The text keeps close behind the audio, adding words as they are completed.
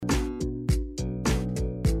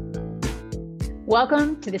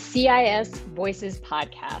Welcome to the CIS Voices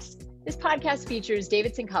podcast. This podcast features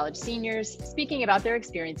Davidson College seniors speaking about their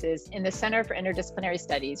experiences in the Center for Interdisciplinary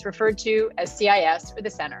Studies, referred to as CIS or the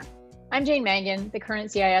Center. I'm Jane Mangan, the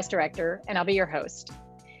current CIS director, and I'll be your host.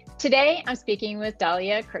 Today, I'm speaking with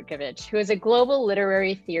Dahlia Krutkovich, who is a global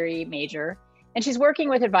literary theory major, and she's working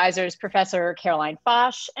with advisors Professor Caroline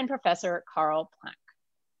Foch and Professor Carl Planck.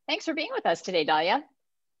 Thanks for being with us today, Dahlia.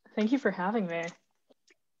 Thank you for having me.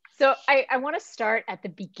 So I want to start at the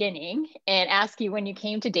beginning and ask you, when you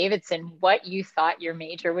came to Davidson, what you thought your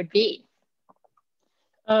major would be.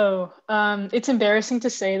 It's embarrassing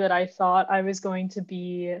to say that I thought I was going to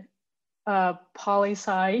be a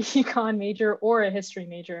poli-sci econ major or a history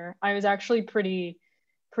major. I was actually pretty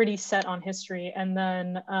set on history, and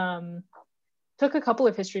then took a couple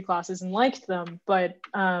of history classes and liked them, but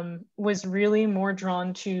was really more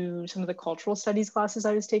drawn to some of the cultural studies classes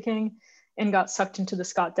I was taking and got sucked into the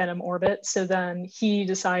Scott Denham orbit. So then he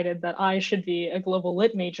decided that I should be a global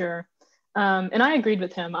lit major. And I agreed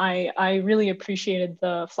with him. I really appreciated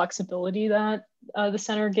the flexibility that the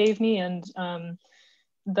center gave me, and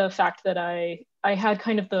the fact that I had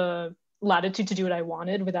kind of the latitude to do what I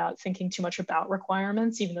wanted without thinking too much about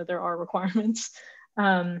requirements, even though there are requirements.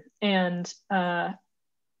 Yeah, by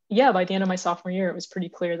the end of my sophomore year, it was pretty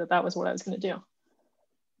clear that that was what I was going to do.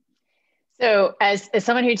 So as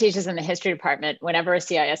someone who teaches in the history department, whenever a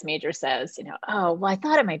CIS major says, oh, well, I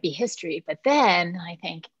thought it might be history, but then I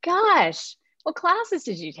think, gosh, what classes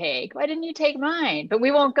did you take? Why didn't you take mine? But we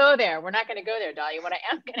won't go there. We're not going to go there, Dahlia. What I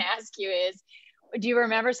am going to ask you is, do you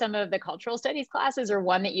remember some of the cultural studies classes or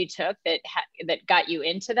one that you took that got you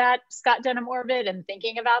into that Scott Denham orbit and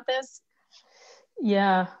thinking about this?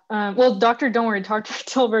 Yeah. Well, Dr.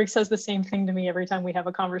 Tilburg says the same thing to me every time we have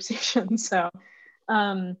a conversation. So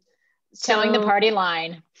telling the party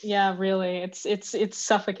line. Yeah, really. It's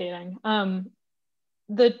suffocating.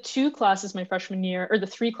 The two classes my freshman year, or the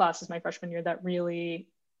three classes my freshman year that really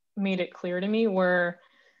made it clear to me were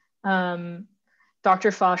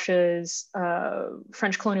Dr. Foch's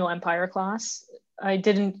French colonial empire class. I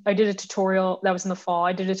did a tutorial, that was in the fall.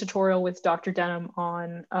 I did a tutorial with Dr. Denham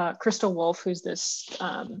on Christa Wolf, who's this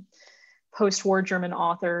post-war German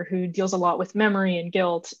author who deals a lot with memory and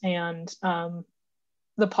guilt and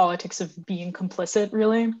the politics of being complicit,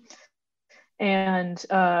 really. And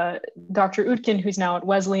Dr. Utkin, who's now at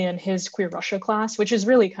Wesleyan, his Queer Russia class, which is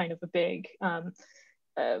really kind of a big,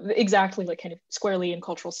 exactly like kind of squarely in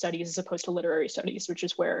cultural studies as opposed to literary studies, which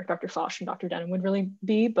is where Dr. Foch and Dr. Denham would really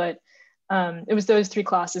be. But it was those three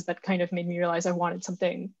classes that kind of made me realize I wanted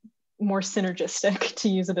something more synergistic, to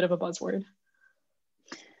use a bit of a buzzword.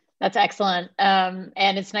 That's excellent.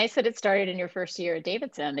 And it's nice that it started in your first year at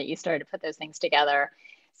Davidson, that you started to put those things together.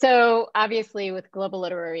 So obviously with global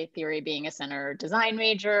literary theory being a center design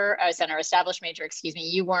major, a center established major,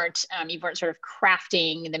 you weren't sort of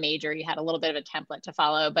crafting the major. You had a little bit of a template to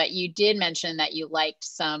follow, but you did mention that you liked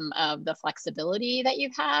some of the flexibility that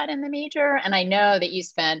you've had in the major. And I know that you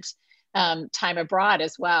spent time abroad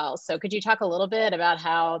as well. So could you talk a little bit about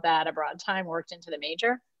how that abroad time worked into the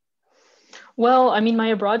major? Well, I mean, my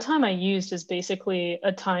abroad time I used is basically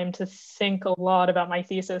a time to think a lot about my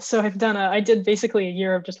thesis. So I did basically a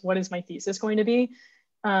year of just what is my thesis going to be.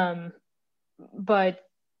 I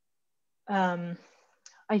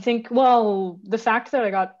think, well, the fact that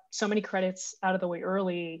I got so many credits out of the way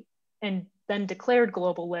early and then declared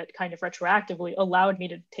global lit kind of retroactively allowed me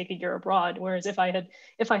to take a year abroad. Whereas if I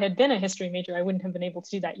had been a history major, I wouldn't have been able to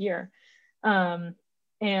do that year.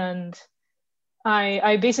 And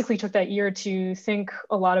I basically took that year to think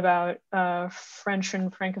a lot about French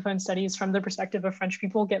and Francophone studies from the perspective of French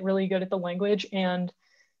people, get really good at the language, and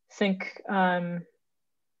think and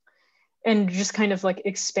just kind of like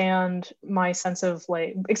expand my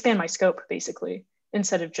scope basically,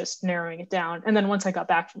 instead of just narrowing it down. And then once I got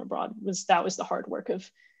back from abroad, that was the hard work of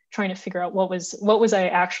trying to figure out what was I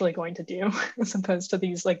actually going to do as opposed to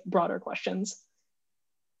these like broader questions.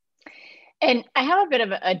 And I have a bit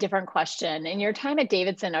of a different question. In your time at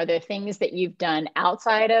Davidson, are there things that you've done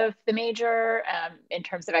outside of the major in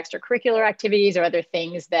terms of extracurricular activities, or other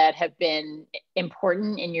things that have been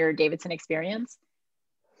important in your Davidson experience?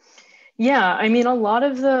 Yeah, I mean, a lot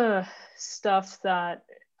of the stuff that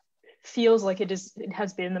feels like it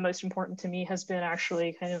has been the most important to me has been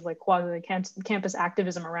actually kind of like quasi-campus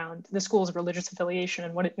activism around the school's religious affiliation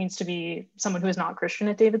and what it means to be someone who is not Christian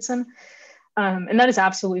at Davidson. And that is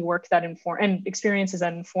absolutely work that experiences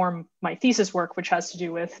that inform my thesis work, which has to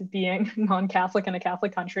do with being non-Catholic in a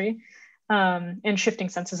Catholic country and shifting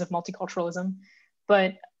senses of multiculturalism.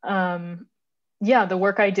 But yeah, the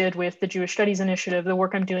work I did with the Jewish Studies Initiative, the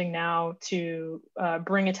work I'm doing now to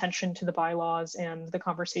bring attention to the bylaws and the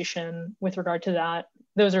conversation with regard to that,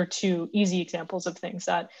 those are two easy examples of things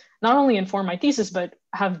that not only inform my thesis, but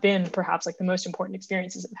have been perhaps like the most important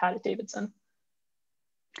experiences I've had at Davidson.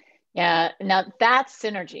 Yeah, now that's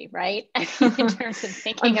synergy, right? In terms of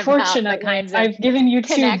thinking about the Unfortunately, kinds of I've given you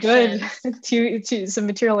too good, connections. some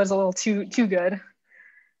material is a little too good.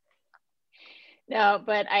 No,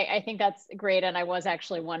 but I think that's great. And I was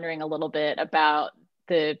actually wondering a little bit about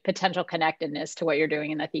the potential connectedness to what you're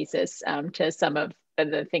doing in the thesis, to some of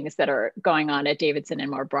the things that are going on at Davidson and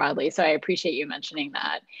more broadly. So I appreciate you mentioning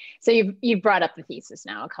that. So you've brought up the thesis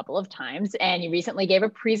now a couple of times, and you recently gave a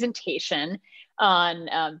presentation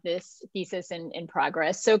on this thesis in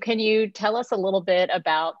progress. So can you tell us a little bit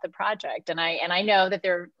about the project? And I know that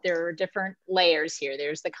there are different layers here.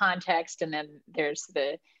 There's the context, and then there's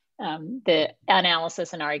the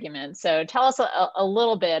analysis and argument. So tell us a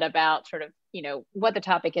little bit about sort of, what the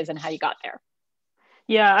topic is and how you got there.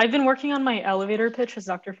 Yeah, I've been working on my elevator pitch, as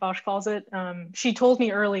Dr. Foch calls it. She told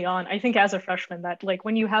me early on, I think as a freshman, that like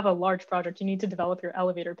when you have a large project, you need to develop your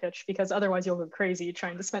elevator pitch because otherwise you'll go crazy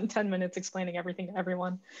trying to spend 10 minutes explaining everything to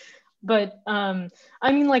everyone. But I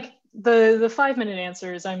mean, like the 5-minute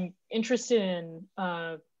answers, I'm interested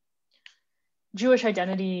in Jewish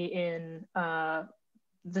identity in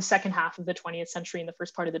the second half of the 20th century and the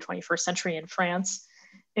first part of the 21st century in France.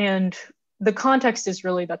 And the context is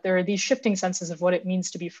really that there are these shifting senses of what it means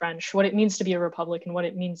to be French, what it means to be a republic, and what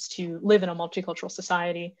it means to live in a multicultural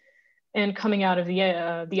society. And coming out of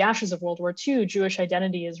the ashes of World War II, Jewish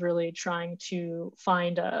identity is really trying to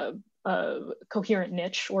find a coherent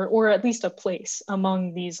niche, or at least a place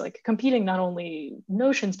among these like competing not only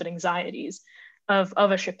notions but anxieties of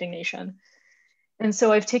a shifting nation. And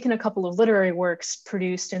so I've taken a couple of literary works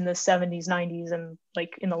produced in the 70s, 90s, and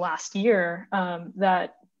like in the last year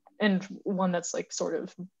and one that's like sort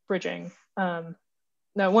of bridging, no,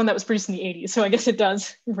 one that was produced in the 80s. So I guess it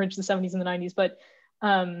does bridge the 70s and the 90s, but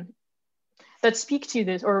that speak to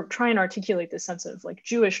this or try and articulate this sense of like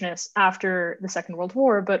Jewishness after the Second World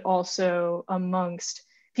War, but also amongst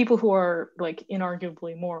people who are like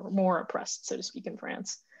inarguably more oppressed, so to speak, in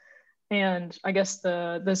France. And I guess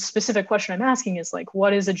the specific question I'm asking is like,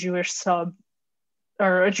 what is a Jewish sub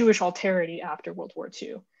or a Jewish alterity after World War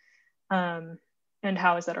II? And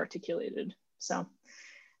how is that articulated? So,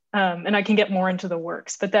 and I can get more into the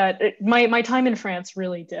works, but my time in France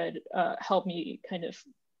really did help me kind of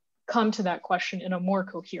come to that question in a more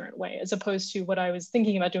coherent way, as opposed to what I was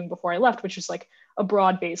thinking about doing before I left, which is like a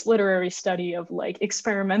broad-based literary study of like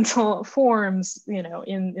experimental forms, in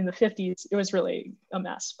the 50s. It was really a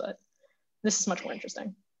mess, but this is much more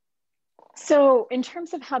interesting. So in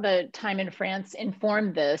terms of how the time in France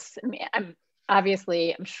informed this, I mean,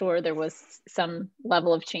 I'm sure there was some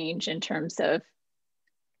level of change in terms of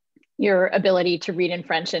your ability to read in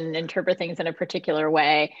French and interpret things in a particular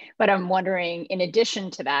way. But I'm wondering, in addition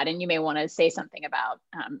to that, and you may want to say something about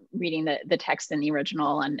reading the text in the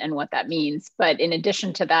original and what that means, but in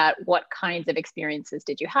addition to that, what kinds of experiences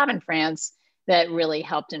did you have in France that really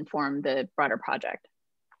helped inform the broader project?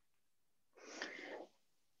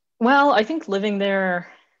 Well, I think living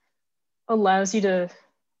there allows you to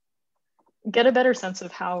get a better sense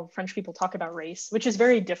of how French people talk about race, which is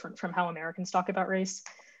very different from how Americans talk about race.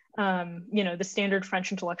 The standard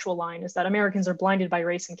French intellectual line is that Americans are blinded by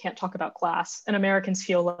race and can't talk about class, and Americans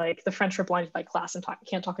feel like the French are blinded by class and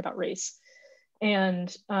can't talk about race.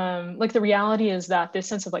 And like the reality is that this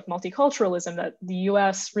sense of like multiculturalism that the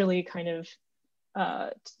US really kind of,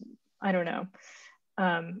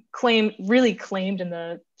 claimed in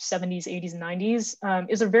the 70s, 80s, and 90s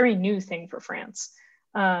is a very new thing for France,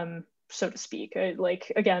 so to speak.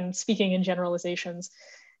 Like, again, speaking in generalizations.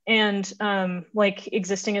 And like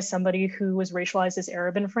existing as somebody who was racialized as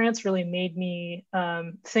Arab in France really made me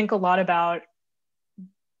think a lot about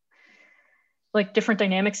like different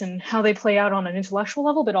dynamics and how they play out on an intellectual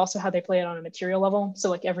level, but also how they play out on a material level. So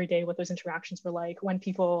like every day what those interactions were like when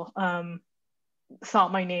people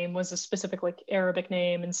thought my name was a specific like Arabic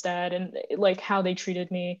name instead, and like how they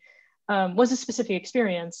treated me was a specific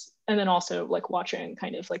experience. And then also like watching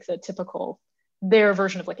kind of like the typical, their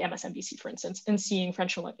version of like MSNBC, for instance, and seeing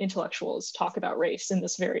French intellectuals talk about race in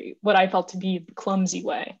this very, what I felt to be clumsy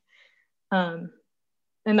way. And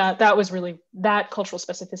that was really, that cultural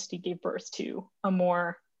specificity gave birth to a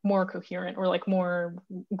more coherent or like more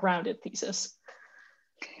grounded thesis.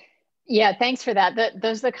 Yeah, thanks for that.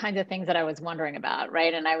 Those are the kinds of things that I was wondering about,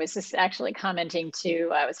 right? And I was just actually commenting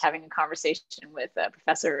too, I was having a conversation with a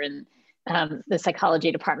professor in the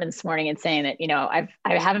psychology department this morning and saying that,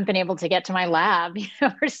 I haven't been able to get to my lab,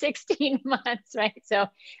 for 16 months, right? So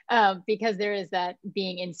because there is that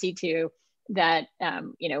being in situ, that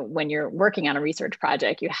when you're working on a research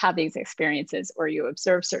project, you have these experiences or you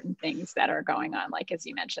observe certain things that are going on, like as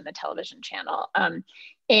you mentioned, the television channel,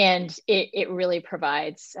 and it really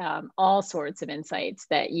provides all sorts of insights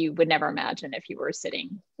that you would never imagine if you were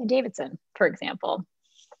sitting in Davidson, for example.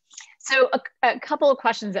 So a couple of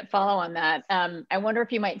questions that follow on that. I wonder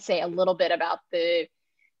if you might say a little bit about the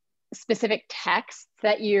specific texts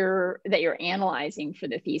that you're analyzing for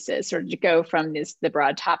the thesis, or to go from the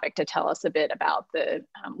broad topic to tell us a bit about the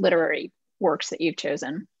literary works that you've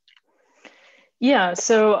chosen. Yeah,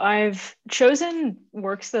 so I've chosen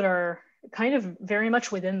works that are kind of very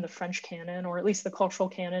much within the French canon, or at least the cultural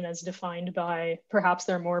canon as defined by perhaps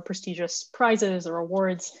their more prestigious prizes or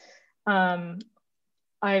awards.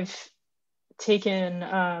 I've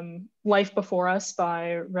taken Life Before Us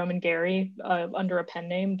by Roman Gary under a pen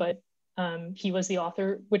name, but he was the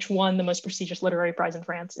author, which won the most prestigious literary prize in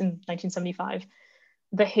France in 1975.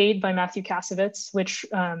 The Haid by Matthew Kassovitz, which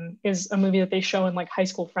is a movie that they show in like high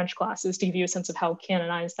school French classes to give you a sense of how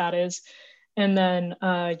canonized that is. And then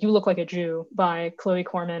You Look Like a Jew by Chloe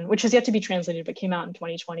Corman, which has yet to be translated, but came out in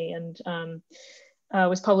 2020 and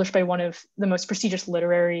was published by one of the most prestigious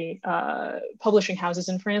literary publishing houses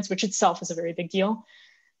in France, which itself is a very big deal.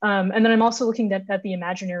 And then I'm also looking at The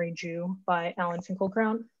Imaginary Jew by Alan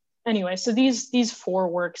Finkielkraut. Anyway, so these four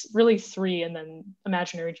works, really three, and then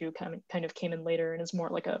Imaginary Jew kind of came in later and is more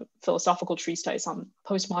like a philosophical treatise on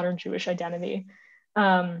postmodern Jewish identity.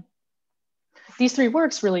 These three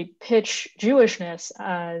works really pitch Jewishness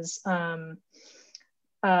as an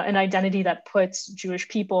identity that puts Jewish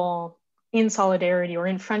people in solidarity or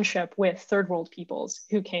in friendship with third world peoples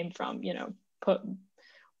who came from,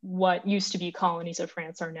 what used to be colonies of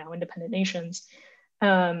France are now independent nations,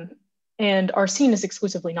 and are seen as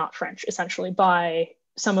exclusively not French, essentially, by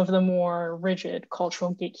some of the more rigid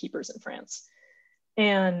cultural gatekeepers in France.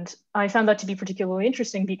 And I found that to be particularly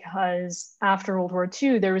interesting because after World War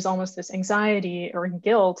II, there was almost this anxiety or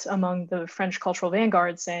guilt among the French cultural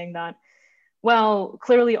vanguard saying that, well,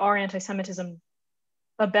 clearly our anti-Semitism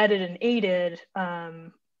abetted and aided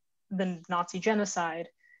the Nazi genocide.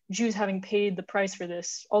 Jews, having paid the price for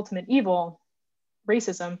this ultimate evil,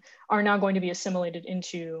 racism, are now going to be assimilated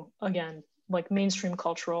into, again, like mainstream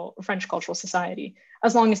French cultural society,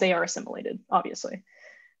 as long as they are assimilated, obviously.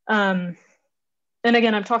 And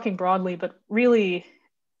again, I'm talking broadly, but really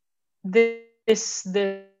this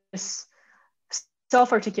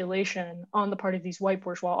self-articulation on the part of these white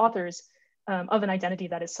bourgeois authors of an identity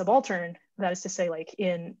that is subaltern, that is to say, like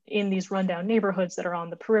in these rundown neighborhoods that are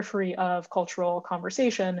on the periphery of cultural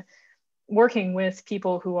conversation, working with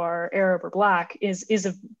people who are Arab or Black is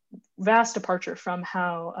a vast departure from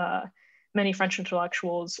how many French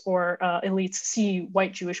intellectuals or elites see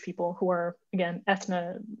white Jewish people who are, again,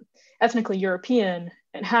 ethnically European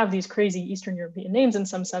and have these crazy Eastern European names in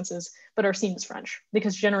some senses, but are seen as French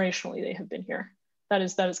because generationally they have been here. That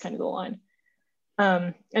is kind of the line.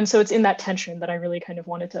 And so it's in that tension that I really kind of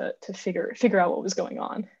wanted to figure out what was going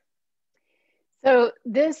on. So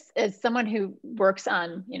this is someone who works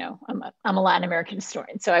on, I'm a Latin American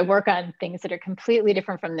historian, so I work on things that are completely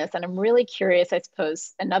different from this. And I'm really curious, I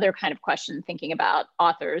suppose, another kind of question thinking about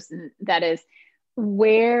authors, and that is,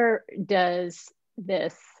 where does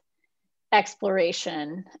this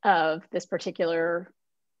exploration of this particular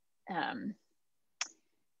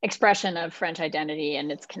expression of French identity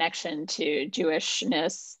and its connection to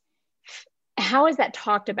Jewishness, how is that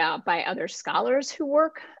talked about by other scholars who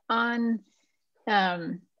work on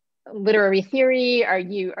literary theory?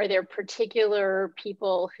 Are there particular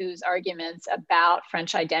people whose arguments about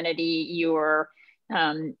French identity you're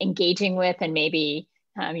engaging with, and maybe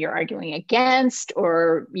you're arguing against,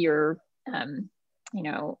 or you're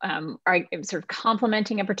sort of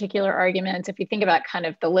complementing a particular argument? If you think about kind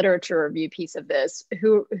of the literature review piece of this,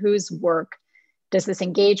 whose work does this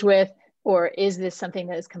engage with, or is this something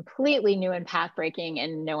that is completely new and path-breaking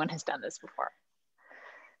and no one has done this before?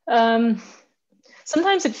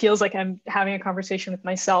 Sometimes it feels like I'm having a conversation with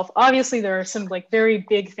myself. Obviously, there are some like very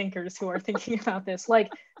big thinkers who are thinking about this.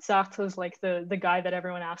 Like Sartre's like the guy that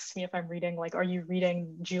everyone asks me if I'm reading, like, are you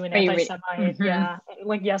reading Jew and anti-Semite? Mm-hmm. Yeah,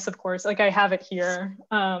 like, yes, of course. Like I have it here.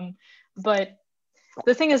 But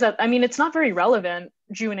the thing is that, I mean, it's not very relevant,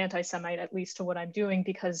 Jew and anti-Semite, at least to what I'm doing,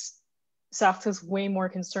 because Sartre's way more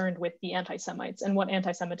concerned with the anti-Semites and what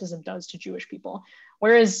anti-Semitism does to Jewish people.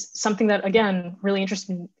 Whereas something that, again, really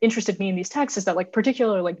interested me in these texts is that, like,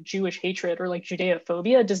 particular like Jewish hatred or like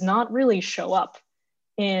Judeophobia does not really show up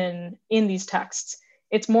in these texts.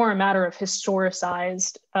 It's more a matter of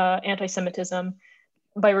historicized anti-Semitism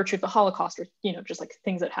by virtue of the Holocaust, or, you know, just like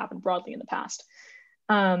things that happened broadly in the past.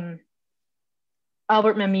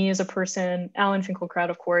 Albert Memmi is a person, Alan Finkielkraut,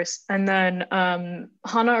 of course, and then Hannah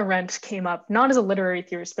Arendt came up not as a literary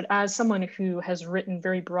theorist, but as someone who has written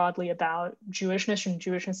very broadly about Jewishness and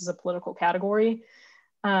Jewishness as a political category,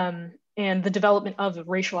 and the development of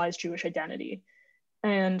racialized Jewish identity.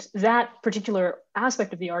 And that particular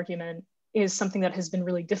aspect of the argument is something that has been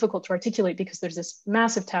really difficult to articulate because there's this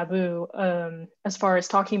massive taboo as far as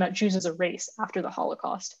talking about Jews as a race after the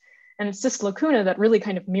Holocaust. And it's this lacuna that really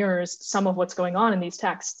kind of mirrors some of what's going on in these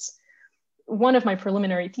texts. One of my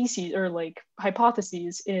preliminary theses or like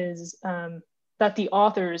hypotheses is that the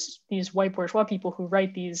authors, these white bourgeois people who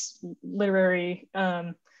write these literary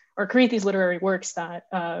or create these literary works that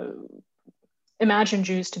imagine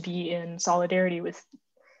Jews to be in solidarity with,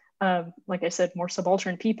 like I said, more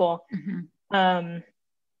subaltern people, they're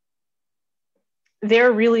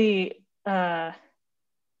really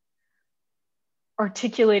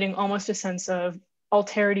articulating almost a sense of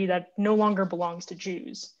alterity that no longer belongs to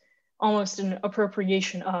Jews, almost an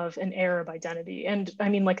appropriation of an Arab identity. And I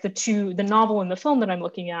mean, like the novel and the film that I'm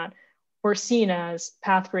looking at were seen as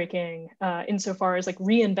pathbreaking insofar as like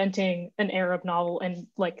reinventing an Arab novel and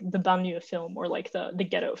like the banlieue film or like the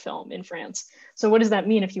ghetto film in France. So what does that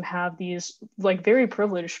mean if you have these like very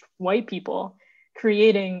privileged white people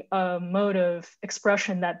creating a mode of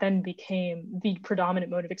expression that then became the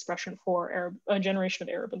predominant mode of expression for a generation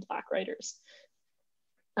of Arab and Black writers?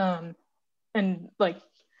 And like,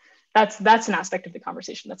 that's an aspect of the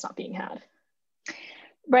conversation that's not being had.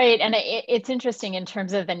 Right, and it's interesting in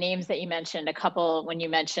terms of the names that you mentioned, a couple, when you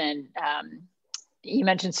mentioned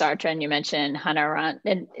Sartre and you mentioned Hannah Arendt,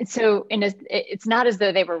 and so it's not as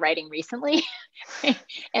though they were writing recently.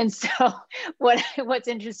 And so what's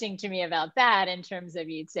interesting to me about that, in terms of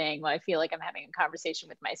you saying, well, I feel like I'm having a conversation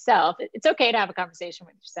with myself, it's okay to have a conversation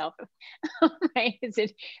with yourself, right? Because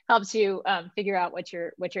it helps you figure out what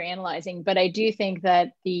you're analyzing. But I do think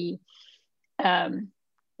that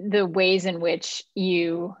the ways in which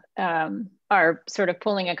you are sort of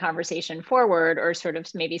pulling a conversation forward, or sort of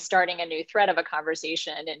maybe starting a new thread of a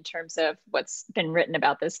conversation in terms of what's been written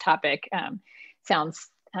about this topic, sounds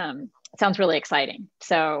really exciting.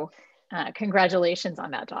 So congratulations on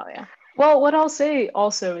that, Dahlia. Well, what I'll say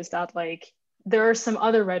also is that like there are some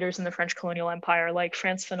other writers in the French colonial empire, like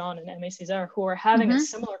Frantz Fanon and Aimé Césaire, who are having a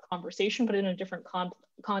similar conversation, but in a different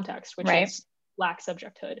context, which is Black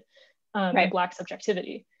subjecthood and Black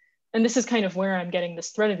subjectivity. And this is kind of where I'm getting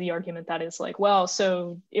this thread of the argument that is like, well,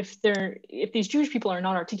 so if these Jewish people are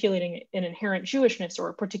not articulating an inherent Jewishness or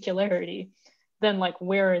a particularity, then like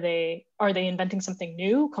where are they inventing something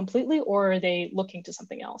new completely, or are they looking to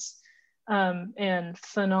something else? And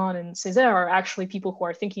Fanon and Césaire are actually people who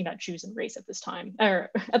are thinking about Jews and race at this time, or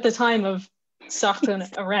at the time of Sartre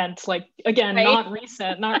and Arendt, like again, not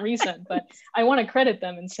recent, but I want to credit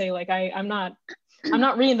them and say like I'm not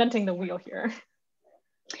reinventing the wheel here.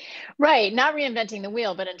 Right, not reinventing the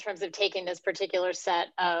wheel, but in terms of taking this particular set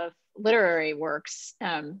of literary works,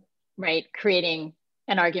 right, creating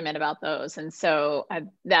an argument about those. And so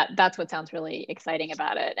that's what sounds really exciting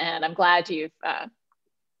about it. And I'm glad you've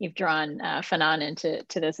drawn Fanon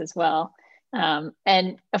into this as well.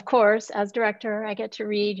 And of course, as director, I get to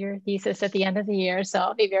read your thesis at the end of the year, so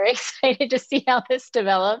I'll be very excited to see how this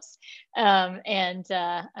develops, and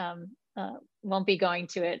won't be going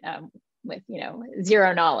to it with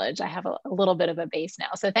zero knowledge. I have a little bit of a base now,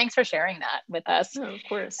 so thanks for sharing that with us. Oh, of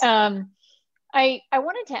course. I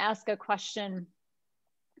wanted to ask a question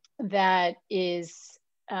that is,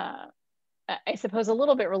 I suppose, a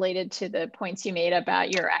little bit related to the points you made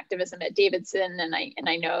about your activism at Davidson, and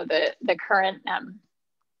I know the current.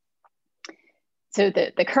 So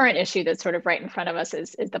the current issue that's sort of right in front of us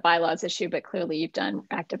is the bylaws issue, but clearly you've done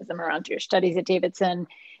activism around your studies at Davidson.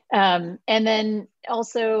 And then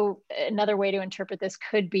also another way to interpret this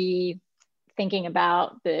could be thinking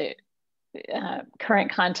about the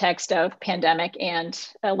current context of pandemic and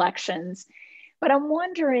elections. But I'm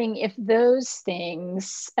wondering if those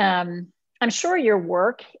things, I'm sure your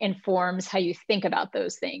work informs how you think about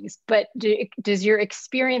those things, but does your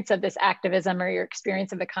experience of this activism, or your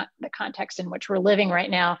experience of the context in which we're living right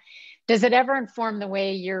now, does it ever inform the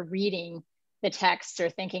way you're reading the texts or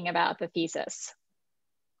thinking about the thesis?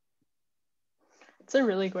 It's a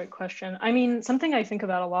really great question. I mean, something I think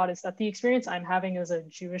about a lot is that the experience I'm having as a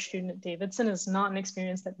Jewish student at Davidson is not an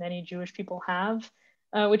experience that many Jewish people have,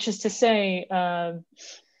 which is to say,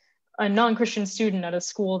 a non-Christian student at a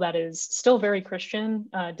school that is still very Christian,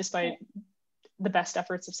 despite the best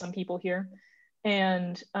efforts of some people here.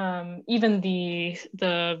 And even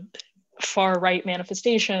the far right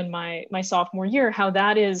manifestation my sophomore year, how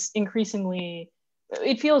that is increasingly,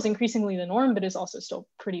 it feels increasingly the norm, but is also still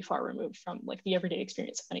pretty far removed from like the everyday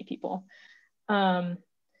experience of many people.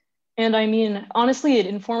 And I mean, honestly, it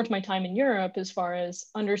informed my time in Europe as far as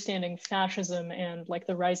understanding fascism and like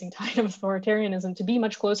the rising tide of authoritarianism to be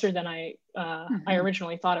much closer than I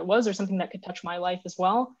originally thought it was, or something that could touch my life as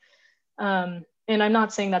well. And I'm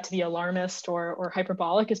not saying that to be alarmist or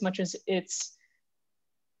hyperbolic as much as it's,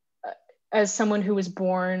 as someone who was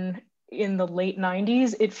born in the late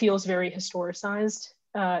 90s, it feels very historicized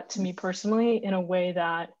to me personally in a way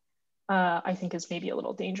that I think is maybe a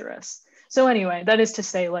little dangerous. So anyway, that is to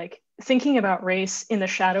say, like, thinking about race in the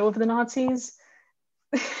shadow of the Nazis,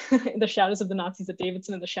 the shadows of the Nazis at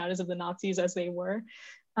Davidson and the shadows of the Nazis as they were,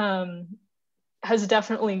 has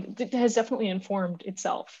definitely informed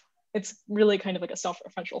itself. It's really kind of like a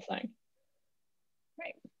self-referential thing.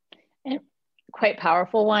 Right. And quite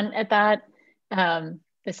powerful one at that.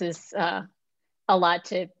 This is a lot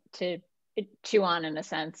to chew on in a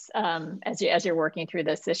sense as you're working through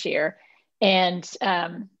this year. And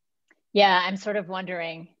yeah, I'm sort of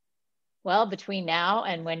wondering, well, between now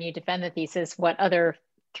and when you defend the thesis, what other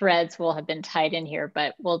threads will have been tied in here,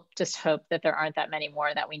 but we'll just hope that there aren't that many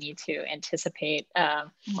more that we need to anticipate.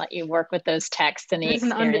 Let you work with those texts and the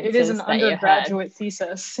experiences. It is an undergraduate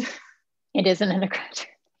thesis. It is an undergraduate.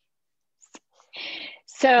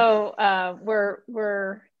 So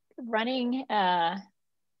we're running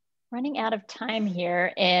out of time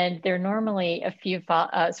here, and there are normally a few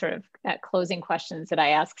sort of closing questions that I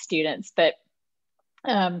ask students, but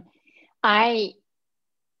I'm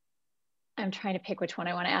trying to pick which one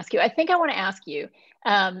I want to ask you. I think I want to ask you,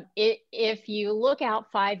 if you look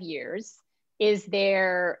out 5 years, is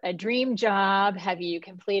there a dream job? Have you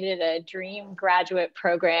completed a dream graduate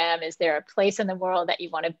program? Is there a place in the world that you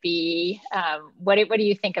want to be? What do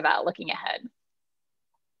you think about looking ahead?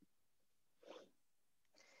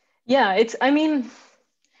 Yeah, I mean,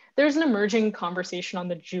 there's an emerging conversation on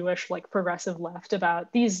the Jewish, like, progressive left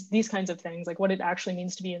about these kinds of things, like what it actually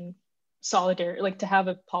means to be in solidarity, like to have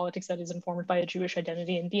a politics that is informed by a Jewish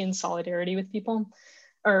identity and be in solidarity with people,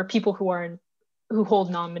 or people who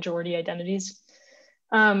hold non-majority identities.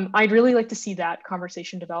 I'd really like to see that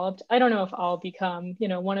conversation developed. I don't know if I'll become,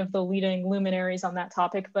 one of the leading luminaries on that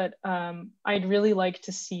topic, but I'd like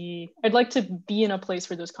to be in a place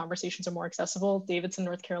where those conversations are more accessible. Davidson,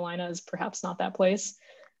 North Carolina is perhaps not that place.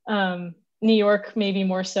 New York, maybe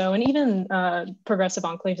more so, and even progressive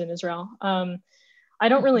enclaves in Israel. I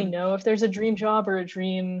don't really know if there's a dream job or a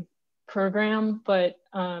dream program, but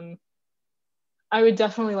I would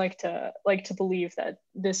definitely like to believe that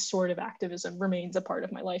this sort of activism remains a part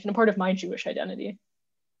of my life and a part of my Jewish identity.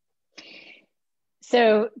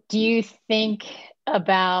 So do you think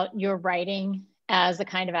about your writing as a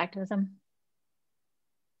kind of activism?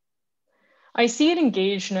 I see it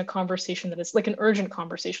engaged in a conversation that is like an urgent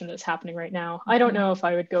conversation that is happening right now. I don't know if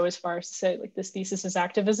I would go as far as to say like this thesis is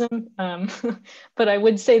activism, but I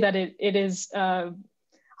would say that it is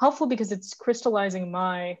helpful because it's crystallizing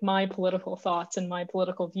my political thoughts and my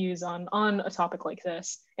political views on a topic like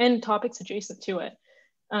this and topics adjacent to it.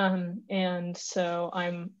 And so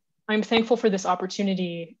I'm thankful for this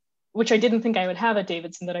opportunity, which I didn't think I would have at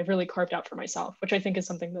Davidson, that I've really carved out for myself, which I think is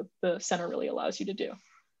something that the center really allows you to do.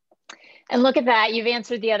 And look at that, you've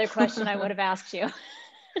answered the other question I would have asked you.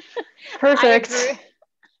 Perfect.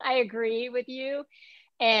 I agree with you.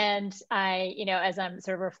 And I, as I'm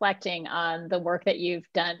sort of reflecting on the work that you've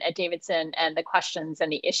done at Davidson and the questions and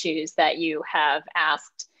the issues that you have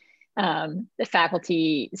asked the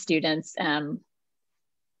faculty, students, the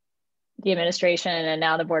administration, and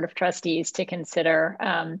now the Board of Trustees to consider,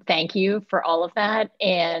 thank you for all of that.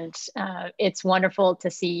 And it's wonderful to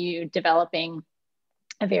see you developing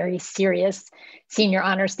a very serious senior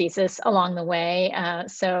honors thesis along the way.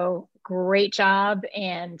 So great job,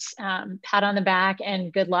 and pat on the back,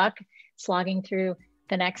 and good luck slogging through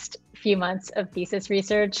the next few months of thesis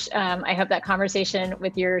research. I hope that conversation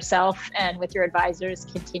with yourself and with your advisors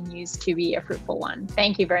continues to be a fruitful one.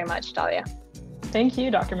 Thank you very much, Dahlia. Thank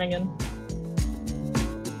you, Dr. Mingan.